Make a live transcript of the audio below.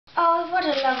Oh, what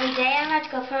a lovely day. I'm about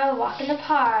to go for a walk in the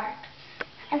park.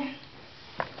 And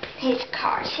his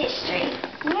car's history.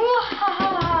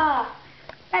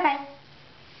 Bye-bye.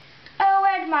 Oh,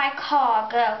 where'd my car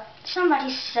go? Somebody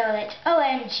stole it.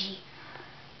 OMG.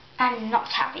 I'm not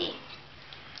happy.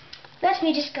 Let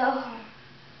me just go home.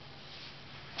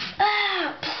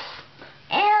 Ah,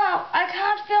 ow, I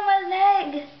can't feel my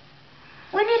leg.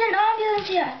 We need an ambulance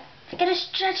here. Get a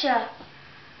stretcher.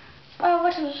 Oh,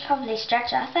 what a lovely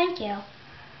stretcher. Thank you.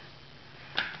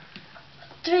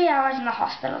 3 hours in the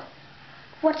hospital.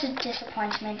 What a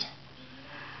disappointment.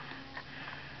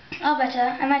 Oh,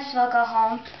 better. I might as well go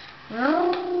home.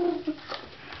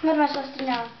 What am I supposed to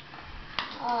know?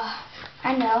 Oh,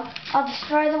 I know. I'll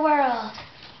destroy the world.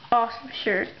 Awesome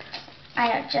shirt. I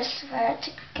know just where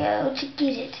to go to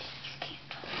get it.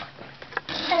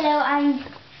 Hello,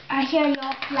 I hear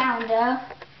you're Flounder.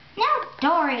 Now,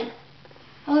 Dory.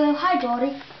 Oh, hi,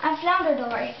 Dory. I'm Flounder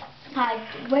Dory. Hi,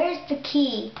 where's the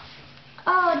key?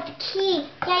 Oh, the key.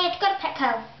 Yeah, you have to go to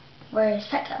Petco. Where is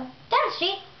Petco? Down the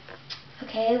street.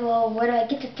 Okay, well, where do I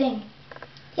get the thing?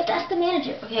 You have to ask the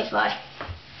manager. Okay, bye.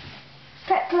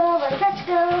 Petco, let's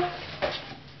go.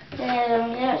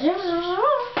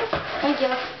 Thank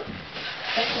you.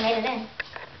 Just made it in.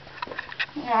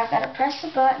 Now I've got to press the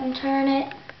button, turn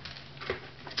it.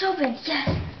 It's open. Yes.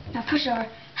 Now push over.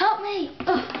 Help me.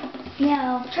 Ugh.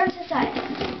 Now turn to the side.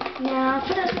 Now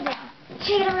put this down.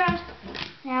 Shake it around.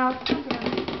 Now turn it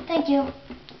around. Thank you.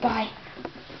 Bye.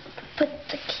 Put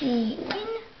the key in.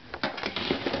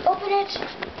 Open it.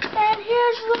 And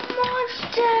here's the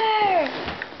monster.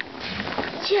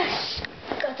 Yes.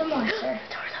 Got the monster.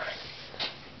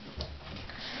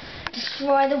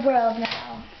 Destroy the world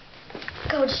now.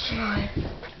 Go destroy.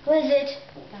 What is it?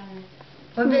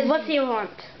 What do you want?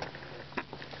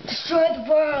 Destroy the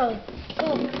world.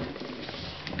 Go.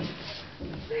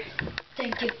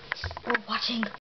 Thank you for watching.